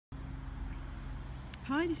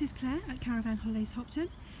Hi, this is Claire at Caravan Holiday Hopton,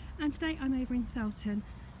 and today I'm over in Thelton.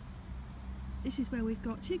 This is where we've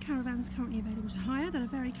got two caravans currently available to hire that are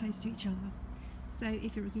very close to each other. So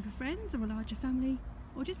if you're a group of friends or a larger family,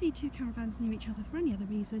 or just need two caravans near each other for any other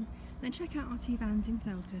reason, then check out our two vans in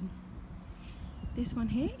Thelton. This one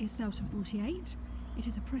here is Thelton 48. It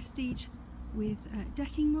is a Prestige with a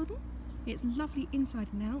decking model. It's lovely inside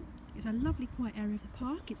and out. It's a lovely quiet area of the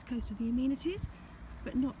park. It's close to the amenities,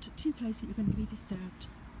 but not too close that you're going to be disturbed.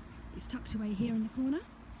 It's tucked away here in the corner,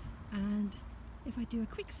 and if I do a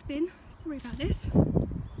quick spin, sorry about this,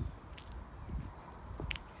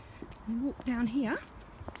 and walk down here,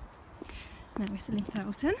 now we're still in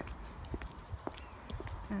Thelton,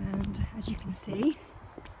 and as you can see,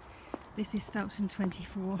 this is Thelton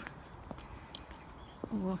 24,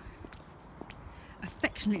 or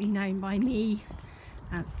affectionately known by me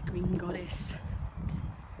as the Green Goddess,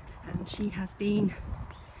 and she has been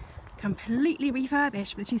completely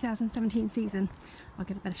refurbished for the 2017 season. I'll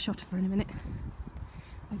get a better shot of her in a minute.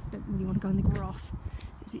 I don't really want to go in the grass,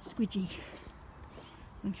 it's a bit squidgy.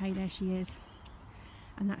 Okay, there she is,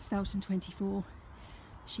 and that's Thelton 24.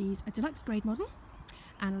 She's a deluxe grade model,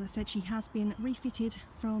 and as I said, she has been refitted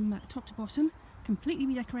from top to bottom, completely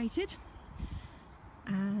redecorated,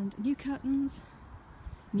 and new curtains,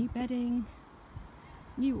 new bedding,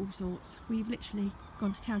 new all sorts. We've literally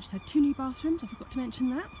gone to town. She's had 2 new bathrooms, I forgot to mention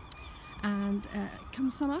that. And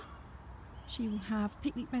come summer, she will have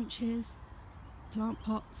picnic benches, plant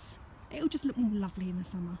pots. It'll just look more lovely in the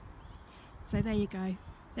summer. So there you go.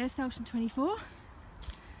 There's Thelton 24.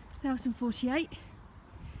 Thelton 48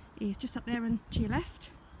 is just up there and to your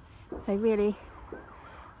left. So really,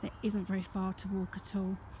 there isn't very far to walk at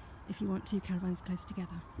all if you want two caravans close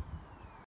together.